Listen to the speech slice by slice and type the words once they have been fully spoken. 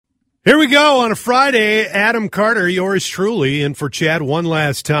Here we go on a Friday. Adam Carter, yours truly, in for Chad one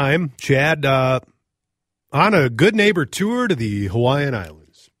last time. Chad, on a good neighbor tour to the Hawaiian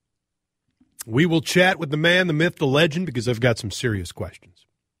Islands. We will chat with the man, the myth, the legend, because I've got some serious questions.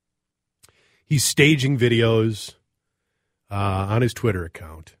 He's staging videos on his Twitter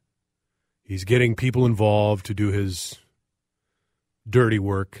account. He's getting people involved to do his dirty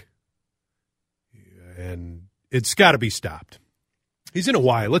work, and it's got to be stopped. He's in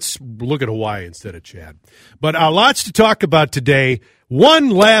Hawaii. Let's look at Hawaii instead of Chad. But lots to talk about today. One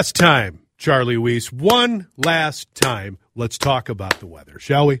last time, Charlie Weiss, one last time, let's talk about the weather,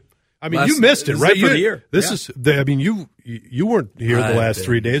 shall we? I mean, you missed it, right? For the year. You weren't here the last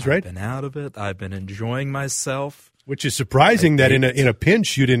 3 days, right? I've been out of it. I've been enjoying myself. Which is surprising that in a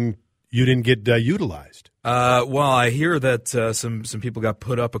pinch you didn't get utilized. Well, I hear that some people got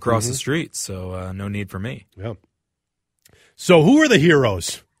put up across the street, so no need for me. Yeah. So who are the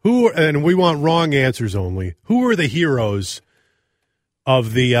heroes? And we want wrong answers only. Who are the heroes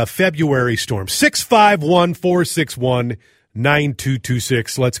of the February storm?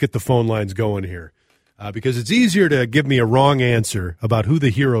 651-461-9226. Let's get the phone lines going here. Because it's easier to give me a wrong answer about who the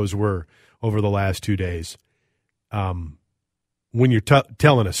heroes were over the last 2 days when you're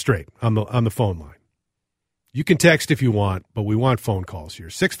telling us straight on the phone line. You can text if you want, but we want phone calls here.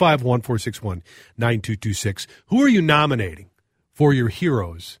 651-461-9226. Who are you nominating for your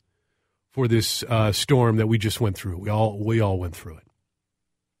heroes for this storm that we just went through? We all went through it.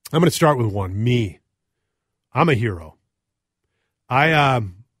 I'm going to start with one. Me. I'm a hero. I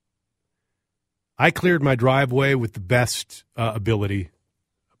cleared my driveway with the best ability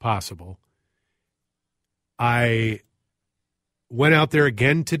possible. I went out there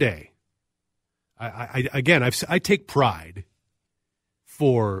again today. I take pride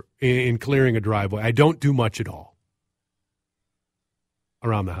in clearing a driveway. I don't do much at all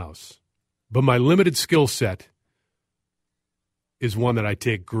around the house, but my limited skill set is one that I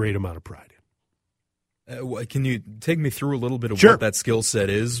take great amount of pride in. Can you take me through a little bit of Sure. what that skill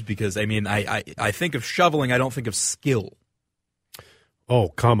set is? Because, I mean, I think of shoveling, I don't think of skill. Oh,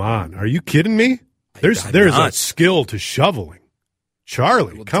 come on. Are you kidding me? There's a skill to shoveling.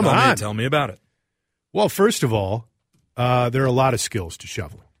 Charlie, Well, come on. Tell me about it. Well, first of all, there are a lot of skills to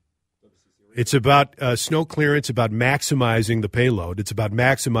shoveling. It's about snow clearance, about maximizing the payload. It's about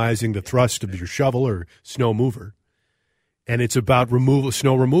maximizing the thrust of your shovel or snow mover. And it's about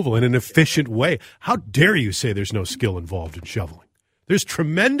snow removal in an efficient way. How dare you say there's no skill involved in shoveling? There's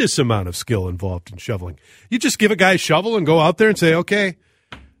tremendous amount of skill involved in shoveling. You just give a guy a shovel and go out there and say, okay,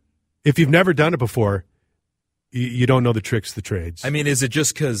 if you've never done it before, you don't know the tricks, the trades. I mean, is it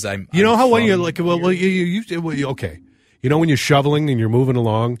just because I'm You know I'm how when from you're like, well, okay. You know when you're shoveling and you're moving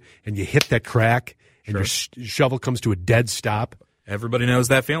along and you hit that crack and your shovel comes to a dead stop? Everybody knows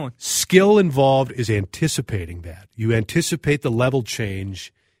that feeling. Skill involved is anticipating that. You anticipate the level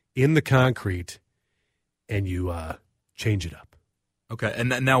change in the concrete and you change it up. Okay,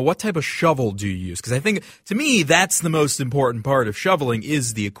 and now what type of shovel do you use? Because I think, to me, that's the most important part of shoveling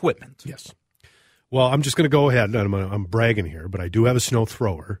is the equipment. Yes. Well, I'm just going to go ahead. I'm bragging here, but I do have a snow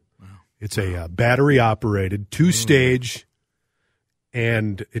thrower. Wow. It's a battery-operated, two-stage,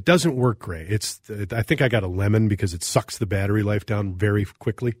 and it doesn't work great. I think I got a lemon because it sucks the battery life down very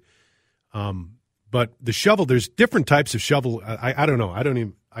quickly. But the shovel, there's different types of shovel. I don't know.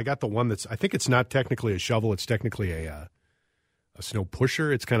 I got the one I think it's not technically a shovel. It's technically a snow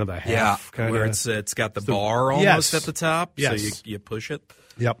pusher. It's kind of the half kind of. Where it's got the bar almost at the top, so you push it.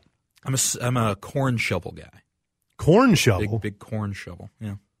 Yep. I'm a corn shovel guy. Corn shovel? Big corn shovel,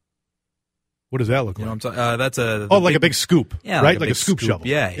 yeah. What does that look like? You know what I'm talking that's a... like a big scoop, yeah, right? Like a scoop shovel.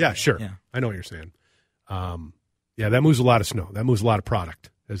 Yeah, sure. Yeah. I know what you're saying. That moves a lot of snow. That moves a lot of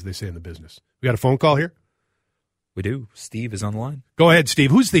product, as they say in the business. We got a phone call here? We do. Steve is on the line. Go ahead, Steve.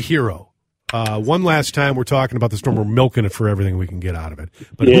 Who's the hero? One last time, we're talking about the storm. We're milking it for everything we can get out of it.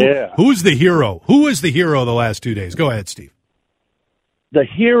 But who's the hero? Who is the hero the last 2 days? Go ahead, Steve. The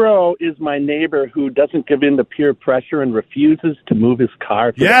hero is my neighbor who doesn't give in to peer pressure and refuses to move his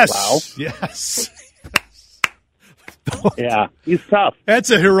car for the plow. Yes. Yeah, he's tough. That's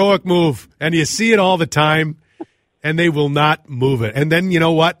a heroic move, and you see it all the time, and they will not move it. And then, you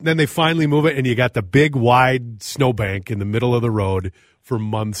know what? Then they finally move it, and you got the big, wide snowbank in the middle of the road for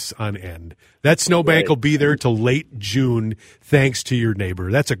months on end. That snowbank will be there till late June, thanks to your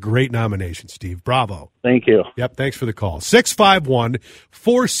neighbor. That's a great nomination, Steve. Bravo. Thank you. Yep, thanks for the call.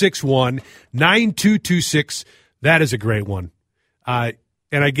 651-461-9226. That is a great one. And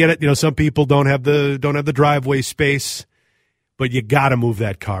I get it, some people don't have the driveway space, But you got to move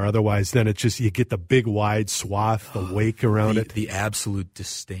that car. Otherwise, then it's just you get the big, wide swath, the wake around it. The absolute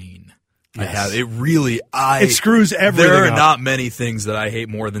disdain. Yes. I have. It really, it screws everything There are up. not many things that I hate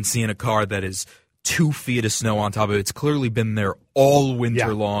more than seeing a car that is 2 feet of snow on top of it. It's clearly been there all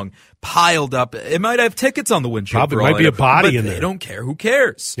winter long, piled up. It might have tickets on the windshield. Probably might be a body in there. They don't care. Who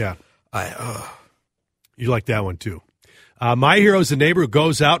cares? Yeah. You like that one, too. My hero is the neighbor who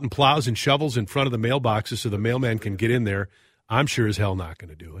goes out and plows and shovels in front of the mailboxes so the mailman can get in there. I'm sure as hell not going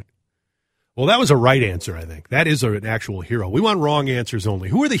to do it. Well, that was a right answer, I think. That is an actual hero. We want wrong answers only.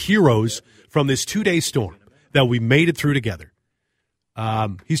 Who are the heroes from this 2-day storm that we made it through together?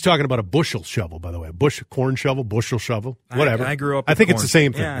 He's talking about a bushel shovel, by the way. A corn shovel, bushel shovel, whatever. I grew up I think with it's the corn.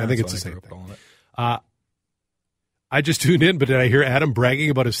 same thing. Yeah, I think it's the that's same what I grew up thing. calling it. I just tuned in, but did I hear Adam bragging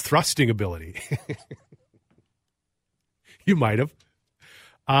about his thrusting ability? You might have.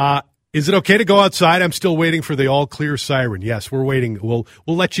 Is it okay to go outside? I'm still waiting for the all-clear siren. Yes, we're waiting. We'll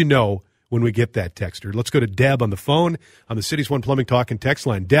let you know when we get that texter. Let's go to Deb on the phone on the Cities One Plumbing Talk and Text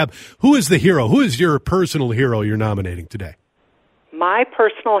line. Deb, who is the hero? Who is your personal hero you're nominating today? My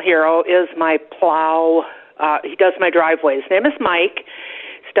personal hero is my plow. He does my driveway. His name is Mike.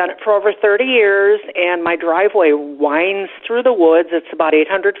 He's done it for over 30 years, and my driveway winds through the woods. It's about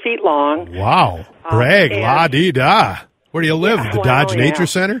 800 feet long. Wow. Brag, la-dee-da. Where do you live? The Dodge Nature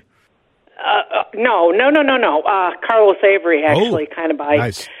Center? No. Carlos Avery, actually, kind of by.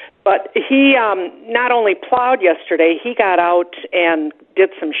 Nice. But he not only plowed yesterday, he got out and did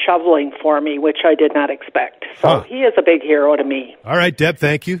some shoveling for me, which I did not expect. So he is a big hero to me. All right, Deb,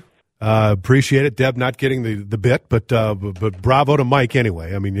 thank you. Appreciate it. Deb not getting the bit, but bravo to Mike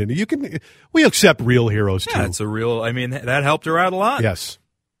anyway. I mean, we accept real heroes too. Yeah, it's a real, that helped her out a lot. Yes.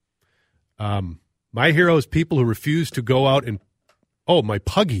 My hero is people who refuse to go out and, my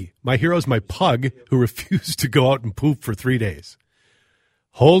puggy. My hero is my pug who refused to go out and poop for 3 days.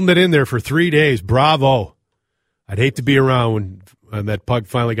 Holding it in there for 3 days. Bravo. I'd hate to be around when that pug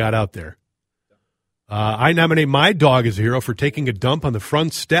finally got out there. I nominate my dog as a hero for taking a dump on the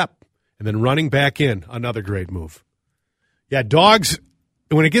front step and then running back in. Another great move. Yeah, dogs,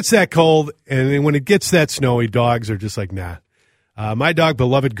 when it gets that cold and when it gets that snowy, dogs are just like, nah. My dog,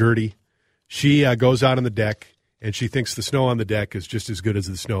 beloved Gertie, she goes out on the deck, and she thinks the snow on the deck is just as good as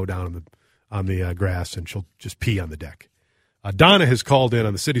the snow down on the grass, and she'll just pee on the deck. Donna has called in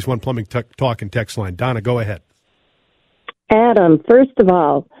on the Cities One Plumbing Talk and Text line. Donna, go ahead. Adam, first of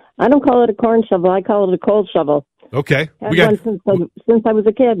all, I don't call it a corn shovel. I call it a coal shovel. Okay. I've had one since I was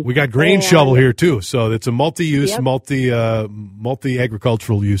a kid. We got grain shovel here, too. So it's a multi-use,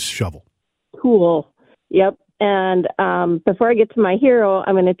 multi-agricultural use shovel. Cool. Yep. And before I get to my hero,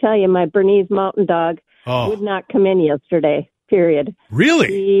 I'm going to tell you my Bernese mountain dog would not come in yesterday, period.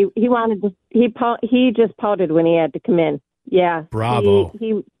 Really? He wanted to, he just pouted when he had to come in. Yeah. Bravo.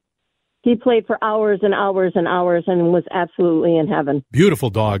 He played for hours and hours and hours and was absolutely in heaven. Beautiful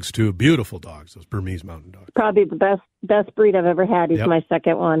dogs, too. Beautiful dogs, those Burmese mountain dogs. Probably the best breed I've ever had. He's my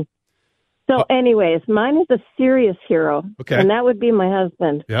second one. So anyways, mine is a serious hero. Okay. And that would be my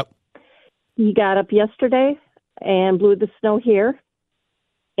husband. Yep. He got up yesterday and blew the snow here.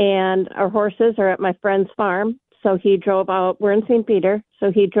 And our horses are at my friend's farm. So he drove out. We're in St. Peter.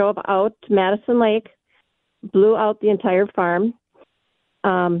 So he drove out to Madison Lake, blew out the entire farm.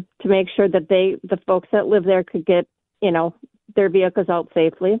 To make sure that the folks that live there could get, their vehicles out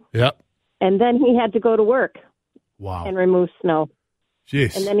safely. Yep. And then he had to go to work. Wow. And remove snow.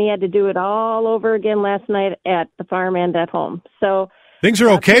 Jeez. And then he had to do it all over again last night at the farm and at home. So things are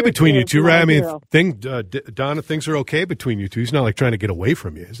okay between you two, right? I mean, Donna, things are okay between you two. He's not like trying to get away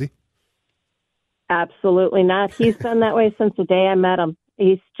from you, is he? Absolutely not. He's been that way since the day I met him.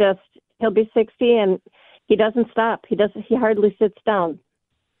 He'll be 60 and he doesn't stop. He hardly sits down.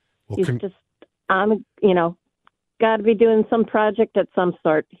 Well, he's just got to be doing some project of some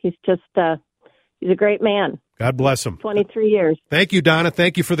sort. He's just, he's a great man. God bless him. 23 years. Thank you, Donna.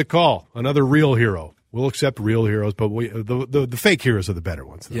 Thank you for the call. Another real hero. We'll accept real heroes, but the fake heroes are the better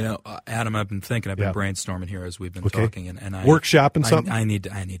ones. Adam, I've been brainstorming here as we've been talking, and I workshopping something. I need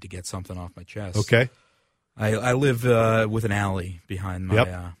to get something off my chest. Okay. I live with an alley behind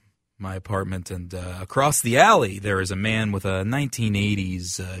my apartment, and across the alley there is a man with a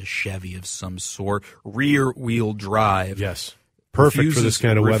 1980s Chevy of some sort, rear-wheel drive. Yes, perfect for this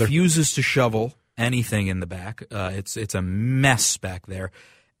kind of weather. Refuses to shovel anything in the back. It's a mess back there,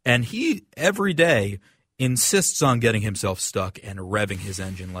 and he every day insists on getting himself stuck and revving his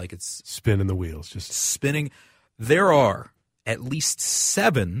engine like it's spinning the wheels, just spinning. There are at least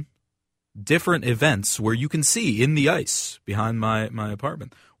 7 different events where you can see in the ice behind my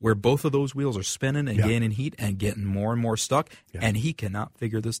apartment where both of those wheels are spinning and gaining heat and getting more and more stuck, and he cannot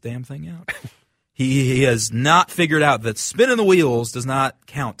figure this damn thing out. He has not figured out that spinning the wheels does not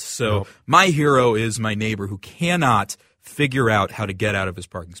count. So my hero is my neighbor who cannot figure out how to get out of his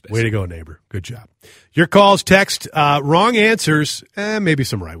parking space. Way to go, neighbor. Good job. Your calls, text, wrong answers, maybe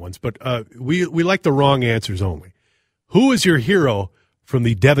some right ones, but we like the wrong answers only. Who is your hero from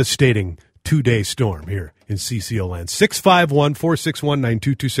the devastating 2-day storm here in CCO land?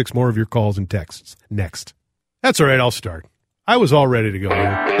 651-461-9226. More of your calls and texts next. That's all right. I'll start. I was all ready to go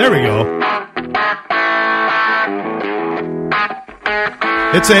here. There we go.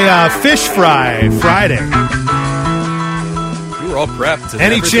 It's a fish fry Friday. We were all prepped.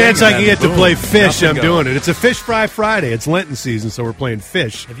 Any chance I can get to play fish, I'm doing it. It's a fish fry Friday. It's Lenten season, so we're playing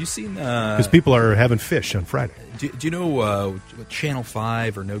fish. Have you seen... Because people are having fish on Friday. Do you know what Channel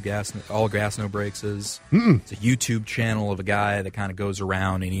 5 or All Gas, No Brakes is? It's a YouTube channel of a guy that kind of goes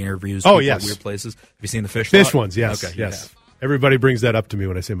around and he interviews people at weird places. Have you seen the fish Fish lot? ones, yes. Okay, yes. Everybody brings that up to me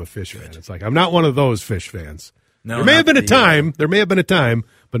when I say I'm a fish fan. It's like, I'm not one of those fish fans. No, there may have been a time,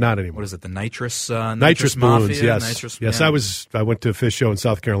 but not anymore. What is it, the nitrous balloons, mafia? Yes. Yes, I went to a fish show in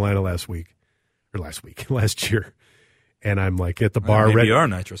South Carolina last year. And I'm like at the bar maybe ready. You are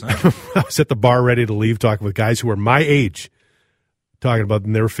nitrous, huh? I was at the bar ready to leave, talking with guys who were my age, talking about,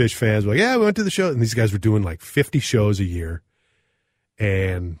 and they were fish fans. Like, yeah, we went to the show. And these guys were doing like 50 shows a year.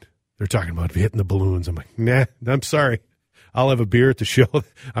 And they're talking about hitting the balloons. I'm like, nah, I'm sorry. I'll have a beer at the show.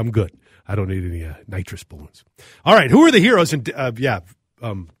 I'm good. I don't need any nitrous balloons. All right, who are the heroes? And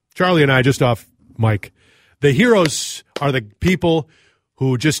Charlie and I, just off mic, the heroes are the people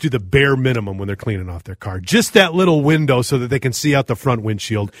who just do the bare minimum when they're cleaning off their car. Just that little window so that they can see out the front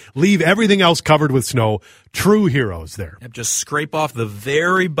windshield. Leave everything else covered with snow. True heroes there. Yep, just scrape off the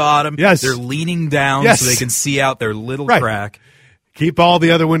very bottom. Yes. They're leaning down so they can see out their little crack. Keep all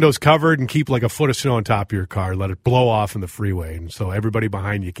the other windows covered and keep like a foot of snow on top of your car. Let it blow off in the freeway, and so everybody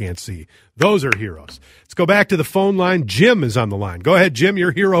behind you can't see. Those are heroes. Let's go back to the phone line. Jim is on the line. Go ahead, Jim.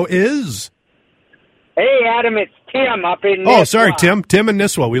 Your hero is? Hey, Adam, it's Tim up in Nisswa. Oh, sorry, Tim. Tim in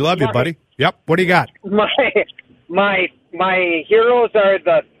Nisswa. We love you, buddy. Yep. What do you got? My heroes are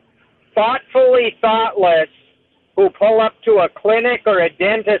the thoughtfully thoughtless who pull up to a clinic or a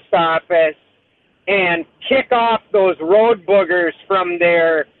dentist office and kick off those road boogers from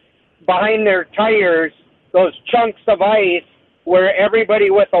behind their tires, those chunks of ice where everybody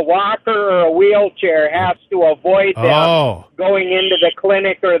with a walker or a wheelchair has to avoid them going into the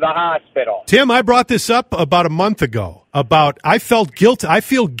clinic or the hospital. Tim, I brought this up about a month ago I felt guilty. I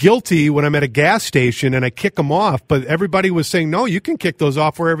feel guilty when I'm at a gas station and I kick them off, but everybody was saying, no, you can kick those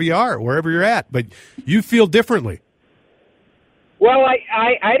off wherever you are, wherever you're at, but you feel differently. Well,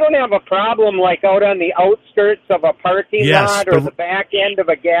 I don't have a problem like out on the outskirts of a parking lot or the back end of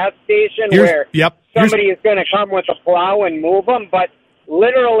a gas station where somebody is going to come with a plow and move them. But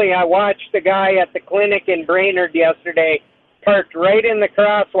literally, I watched a guy at the clinic in Brainerd yesterday parked right in the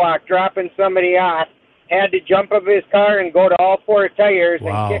crosswalk, dropping somebody off, had to jump of his car and go to all four tires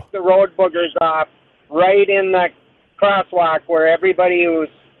and kick the road boogers off right in the crosswalk where everybody who's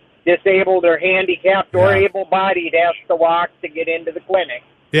disabled or handicapped or able-bodied has to walk to get into the clinic.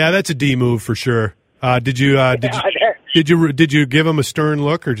 Yeah, that's a D move for sure. Did you give him a stern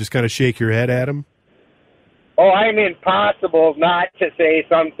look or just kind of shake your head at him? Oh, I'm impossible not to say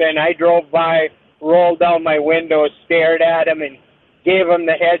something. I drove by, rolled down my window, stared at him, and gave him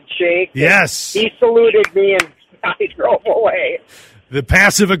the head shake. Yes. He saluted me, and I drove away. The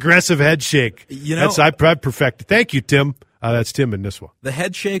passive-aggressive head shake. I've perfected. Thank you, Tim. That's Tim in Nisswa. The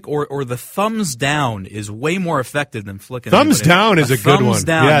head shake or the thumbs down is way more effective than flicking. Thumbs down is a good one. Thumbs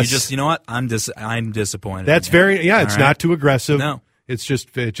down. Yes. You know what? I'm disappointed. That's it's not too aggressive. No. It's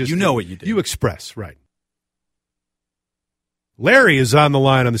just you know what you do. You express, right. Larry is on the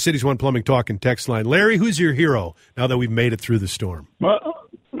line on the Cities One Plumbing Talk and text line. Larry, who's your hero now that we've made it through the storm? My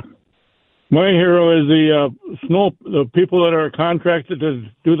hero is the people that are contracted to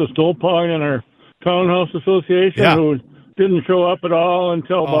do the snow plowing in our townhouse association who didn't show up at all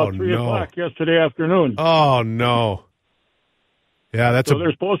until about 3 o'clock yesterday afternoon. Oh, no. Yeah,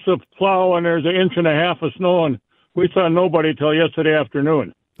 they're supposed to plow, and there's 1.5 inches of snow, and we saw nobody till yesterday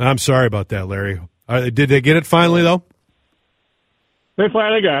afternoon. I'm sorry about that, Larry. Did they get it finally, though? They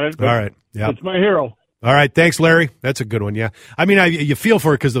finally got it. All right. Yeah. It's my hero. All right. Thanks, Larry. That's a good one, yeah. I mean, you feel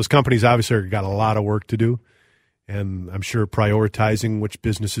for it because those companies obviously got a lot of work to do, and I'm sure prioritizing which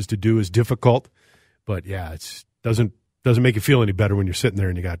businesses to do is difficult. But, yeah, it doesn't make you feel any better when you're sitting there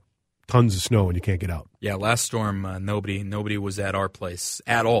and you got tons of snow and you can't get out. Yeah, last storm, nobody was at our place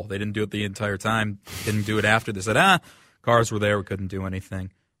at all. They didn't do it the entire time. Didn't do it after. They said, cars were there. We couldn't do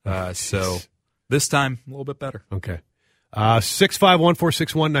anything. So this time, a little bit better. Okay.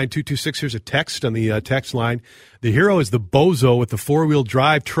 651-461-9226. Here's a text on the text line. The hero is the bozo with the four-wheel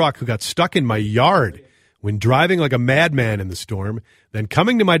drive truck who got stuck in my yard when driving like a madman in the storm, then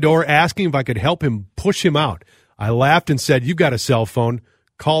coming to my door asking if I could help him push him out. I laughed and said, "You've got a cell phone.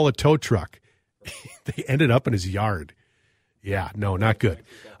 Call a tow truck." They ended up in his yard. Yeah, no, not good.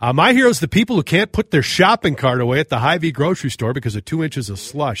 My hero's the people who can't put their shopping cart away at the Hy-Vee grocery store because of 2 inches of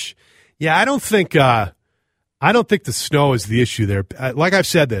slush. Yeah, I don't think the snow is the issue there. Like I've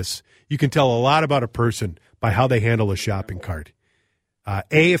said this, you can tell a lot about a person by how they handle a shopping cart.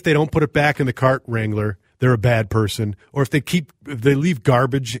 If they don't put it back in the cart wrangler, they're a bad person. Or if they leave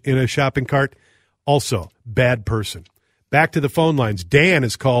garbage in a shopping cart, also bad person. Back to the phone lines. Dan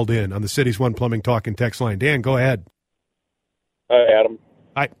is called in on the Cities One Plumbing Talk and Text line. Dan, go ahead. Hi, Adam.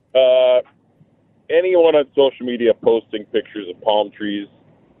 Hi. Anyone on social media posting pictures of palm trees,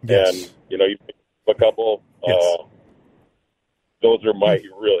 yes. And you pick a couple. Yes. Those are my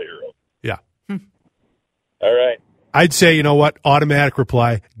real heroes. Yeah. All right. I'd say, you know what? Automatic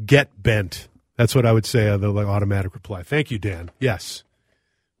reply, get bent. That's what I would say, the automatic reply. Thank you, Dan. Yes.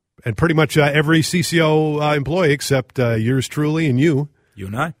 And pretty much every CCO employee except yours truly and you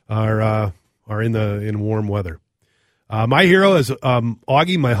and I are in warm weather. My hero is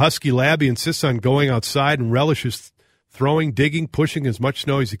Augie, my husky lab. He insists on going outside and relishes throwing, digging, pushing as much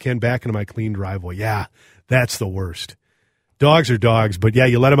snow as he can back into my clean driveway. Yeah, that's the worst. Dogs are dogs, but yeah,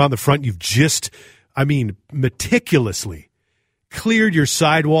 you let them out in the front. You've just, meticulously cleared your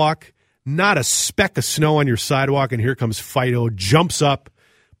sidewalk, not a speck of snow on your sidewalk, and here comes Fido, jumps up,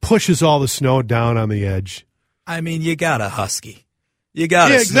 pushes all the snow down on the edge. You got a husky. You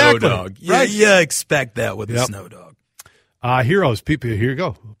got a snow dog. Right. You expect that with a snow dog. Heroes, people, here you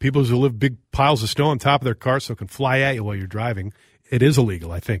go. People who live big piles of snow on top of their car so it can fly at you while you're driving. It is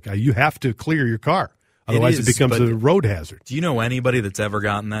illegal, I think. You have to clear your car. Otherwise, it becomes a road hazard. Do you know anybody that's ever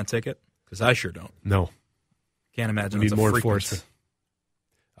gotten that ticket? Because I sure don't. No. Can't imagine we need more enforcement.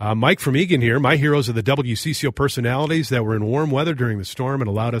 Mike from Egan here. My heroes are the WCCO personalities that were in warm weather during the storm and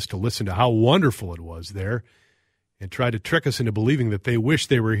allowed us to listen to how wonderful it was there and tried to trick us into believing that they wish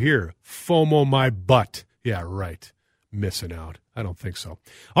they were here. FOMO my butt. Yeah, right. Missing out. I don't think so.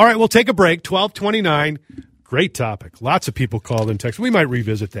 All right, we'll take a break. 12:29. Great topic. Lots of people called in text. We might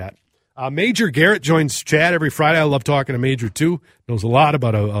revisit that. Major Garrett joins Chad every Friday. I love talking to Major, too. Knows a lot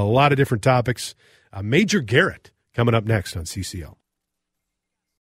about a lot of different topics. Major Garrett coming up next on CCO.